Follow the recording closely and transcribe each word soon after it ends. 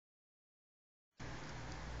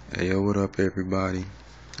Hey yo, what up everybody?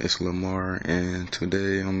 It's Lamar, and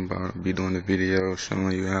today I'm about to be doing a video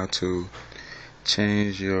showing you how to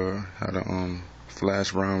how to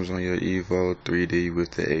flash ROMs on your Evo 3D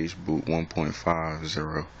with the Hboot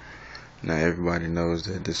 1.50. Now everybody knows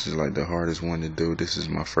that this is like the hardest one to do. This is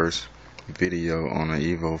my first video on an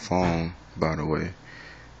Evo phone, by the way.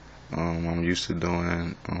 I'm used to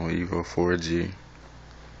doing on Evo 4G,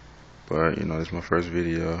 but this is my first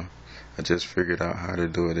video. I just figured out how to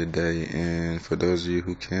do it today, and for those of you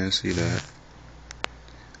who can see that,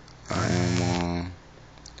 I'm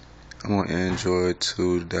on Android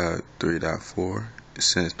 2.3.4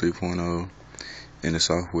 since 3.0, and the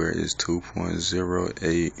software is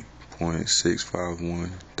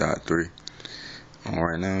 2.08.651.3.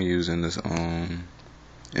 Right now I'm using this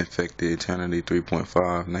Infected Eternity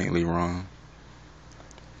 3.5 nightly ROM.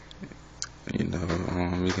 We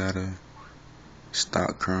got a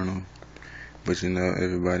stock kernel, but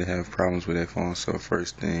everybody have problems with their phone. So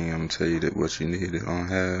first thing I'm gonna tell you that what you need to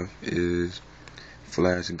have is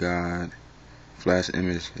flash image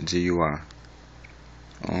GUI.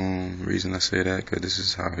 Reason I say that, because this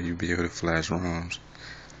is how you be able to flash ROMs.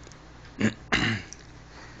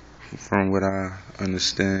 From what I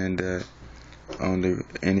understand, that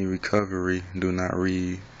any recovery do not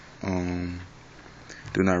read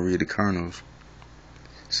the kernels.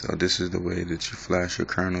 So this is the way that you flash your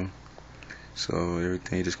kernel. So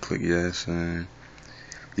everything, just click yes, and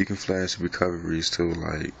you can flash recoveries too.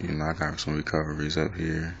 Like I got some recoveries up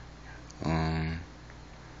here.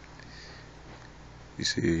 You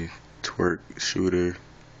see twerk shooter,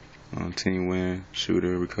 team win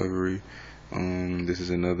shooter recovery. This is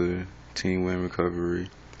another team win recovery.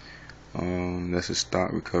 That's a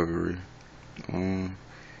stock recovery.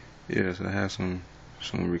 Yeah, so I have some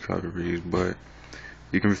recoveries, but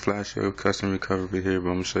you can flash your custom recovery here. But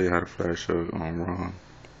I'm gonna show you how to flash your ROM.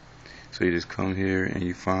 So you just come here and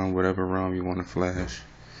you find whatever ROM you want to flash.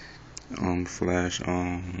 I'm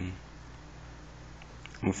gonna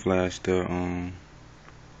flash the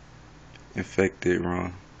infected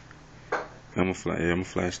ROM. I'm gonna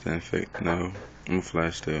flash the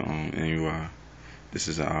NUI. This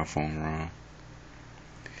is an iPhone ROM.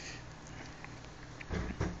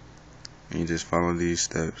 And you just follow these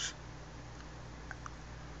steps.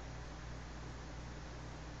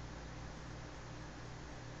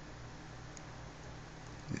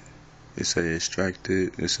 It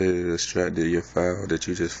extracted your file that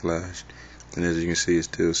you just flashed, and as you can see, it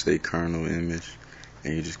still say kernel image,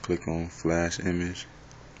 and you just click on flash image,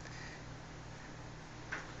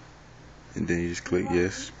 and then you just click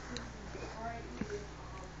yes.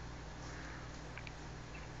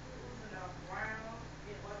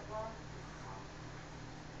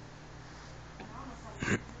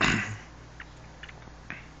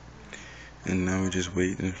 And now we're just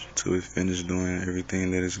waiting until it finishes doing everything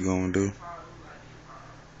that it's going to do.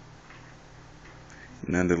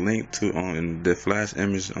 Now the link to the flash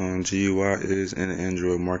image GUI is in the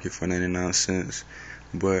Android market for 99 cents,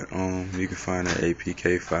 but you can find an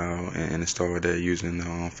APK file and install that using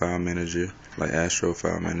the file manager, like Astro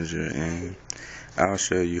File Manager, and I'll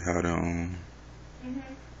show you how to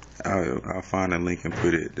I'll find a link and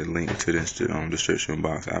put the link to this description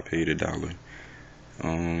box. I paid $1.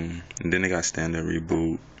 And then they got standard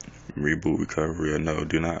reboot recovery, or no.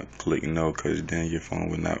 Do not click no, because then your phone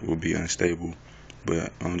will be unstable.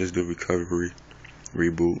 But just do recovery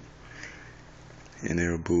reboot, and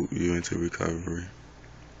it'll boot you into recovery.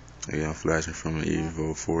 Yeah, I'm flashing from an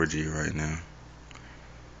Evo 4G right now.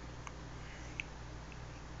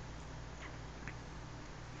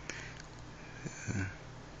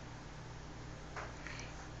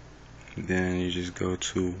 Then you just go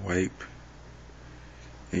to wipe,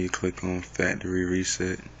 and you click on factory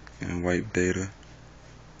reset and wipe data.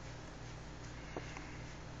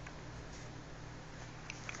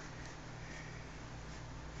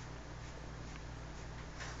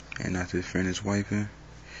 And after finish wiping,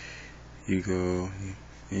 you go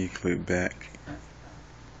and you click back,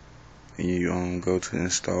 and you go to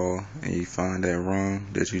install, and you find that ROM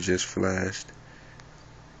that you just flashed,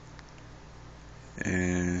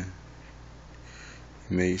 and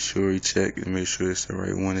make sure you check and make sure it's the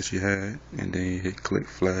right one that you had, and then you hit click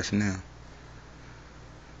flash now.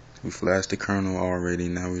 We flashed the kernel already,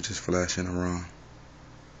 now we're just flashing the ROM.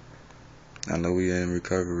 I know we in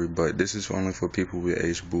recovery, but this is only for people with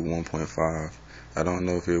Hboot 1.5. I don't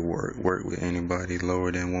know if it work with anybody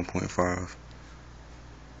lower than 1.5.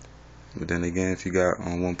 But then again, if you got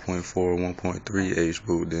on 1.4 or 1.3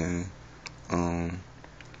 Hboot, then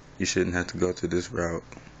you shouldn't have to go to this route.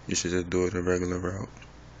 You should just do it a regular route.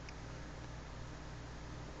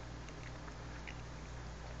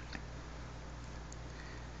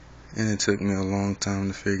 And it took me a long time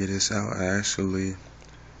to figure this out. I actually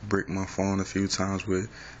bricked my phone a few times with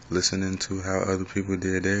listening to how other people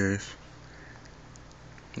did theirs,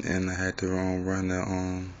 and I had to run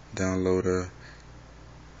the download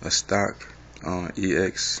a stock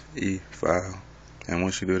exe file. And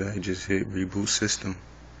once you do that, you just hit reboot system,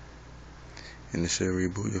 and it should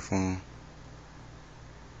reboot your phone.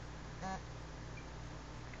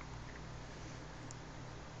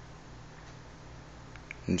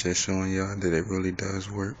 I'm just showing y'all that it really does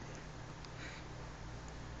work.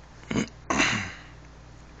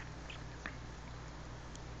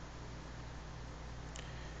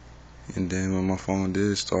 And then when my phone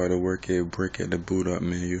did start to work, it brick at the boot up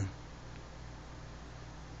menu.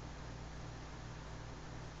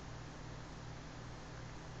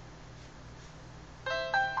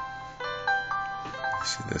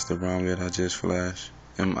 See, that's the ROM that I just flashed.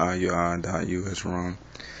 MIUI.US ROM.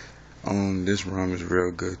 This ROM is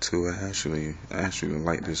real good too. I actually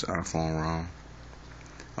like this iPhone ROM.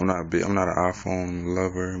 I'm not an iPhone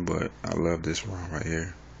lover, but I love this ROM right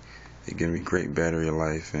here. It gives me great battery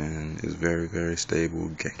life, and it's very, very stable.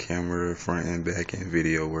 Camera, front and back, and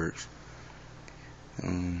video works.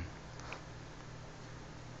 Yeah,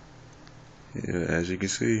 as you can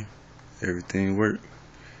see, everything worked.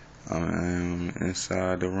 I'm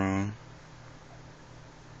inside the ROM.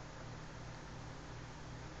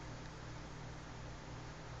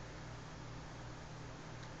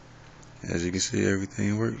 As you can see,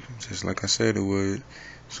 everything worked just like I said it would.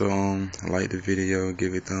 So like the video,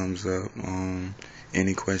 give it thumbs up.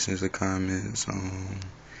 Any questions or comments,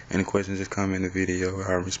 just comment in the video.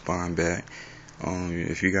 I'll respond back.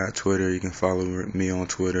 If you got Twitter, you can follow me on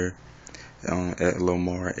Twitter at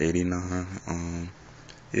Lomar89.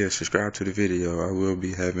 Yeah, subscribe to the video. I will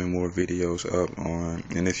be having more videos up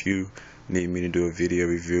and if you need me to do a video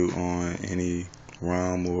review on any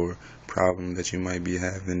ROM or problem that you might be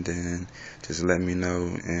having, then just let me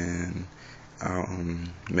know, and I'll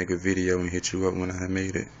make a video and hit you up when I have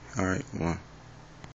made it. Alright, 1.